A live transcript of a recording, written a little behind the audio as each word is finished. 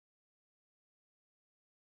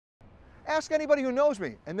Ask anybody who knows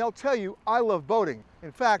me, and they'll tell you I love boating.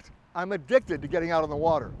 In fact, I'm addicted to getting out on the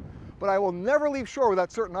water. But I will never leave shore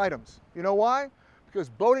without certain items. You know why? Because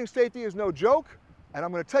boating safety is no joke, and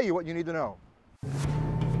I'm going to tell you what you need to know.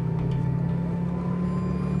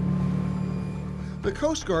 The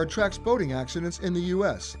Coast Guard tracks boating accidents in the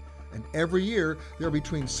U.S., and every year there are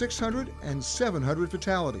between 600 and 700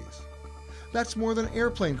 fatalities. That's more than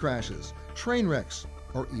airplane crashes, train wrecks,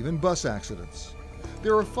 or even bus accidents.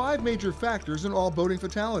 There are 5 major factors in all boating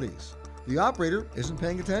fatalities. The operator isn't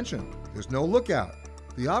paying attention. There's no lookout.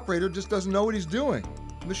 The operator just doesn't know what he's doing.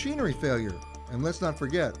 Machinery failure. And let's not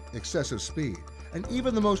forget, excessive speed. And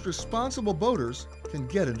even the most responsible boaters can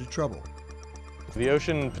get into trouble. The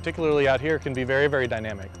ocean, particularly out here, can be very, very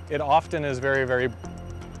dynamic. It often is very, very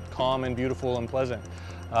calm and beautiful and pleasant.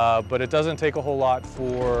 But it doesn't take a whole lot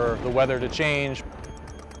for the weather to change.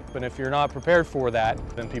 And if you're not prepared for that,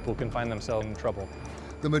 then people can find themselves in trouble.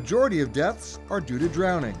 The majority of deaths are due to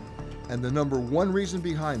drowning. And the #1 reason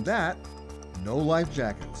behind that, no life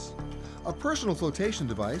jackets. A personal flotation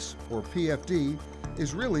device, or PFD,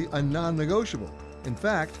 is really a non-negotiable. In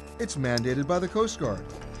fact, it's mandated by the Coast Guard.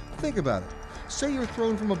 Think about it. Say you're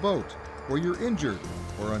thrown from a boat, or you're injured,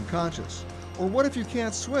 or unconscious. Or what if you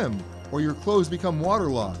can't swim, or your clothes become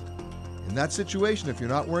waterlogged? In that situation, if you're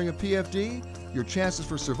not wearing a PFD, your chances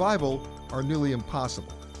for survival are nearly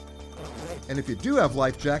impossible. And if you do have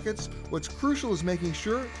life jackets, what's crucial is making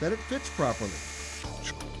sure that it fits properly.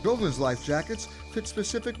 Children's life jackets fit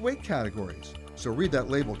specific weight categories, so read that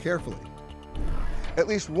label carefully. At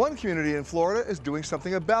least one community in Florida is doing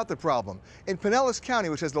something about the problem. In Pinellas County,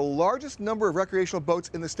 which has the largest number of recreational boats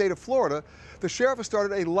in the state of Florida, the sheriff has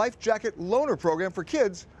started a life jacket loaner program for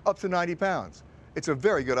kids up to 90 pounds. It's a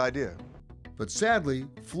very good idea. But sadly,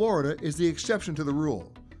 Florida is the exception to the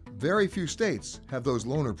rule. Very few states have those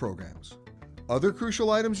loaner programs. Other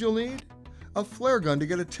crucial items you'll need? A flare gun to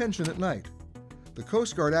get attention at night. The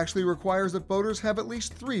Coast Guard actually requires that boaters have at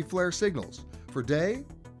least 3 flare signals, for day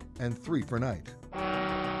and 3 for night.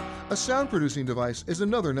 A sound-producing device is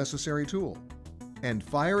another necessary tool. And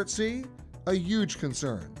fire at sea? A huge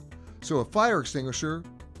concern. So a fire extinguisher,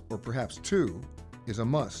 or perhaps 2, is a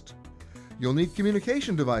must. You'll need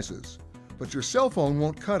communication devices, but your cell phone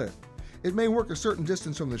won't cut it. It may work a certain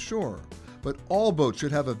distance from the shore, but all boats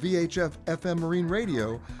should have a VHF FM marine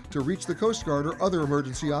radio to reach the Coast Guard or other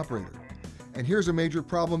emergency operator. And here's a major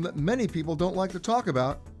problem that many people don't like to talk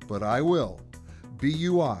about, but I will.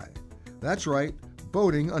 BUI. That's right,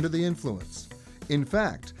 boating under the influence. In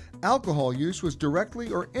fact, alcohol use was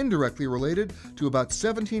directly or indirectly related to about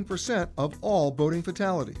 17% of all boating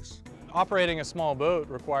fatalities. Operating a small boat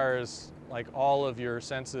requires all of your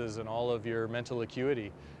senses and all of your mental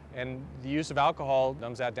acuity. And the use of alcohol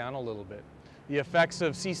dumbs that down a little bit. The effects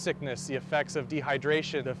of seasickness, the effects of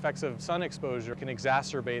dehydration, the effects of sun exposure can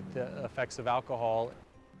exacerbate the effects of alcohol.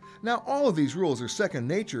 Now, all of these rules are second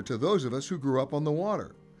nature to those of us who grew up on the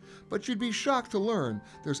water. But you'd be shocked to learn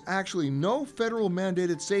there's actually no federal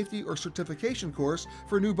mandated safety or certification course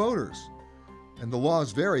for new boaters. And the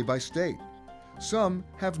laws vary by state. Some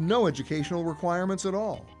have no educational requirements at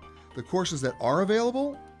all. The courses that are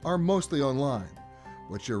available are mostly online.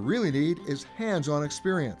 What you really need is hands-on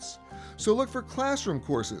experience. So look for classroom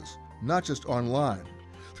courses, not just online,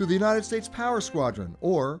 through the United States Power Squadron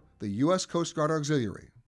or the U.S. Coast Guard Auxiliary.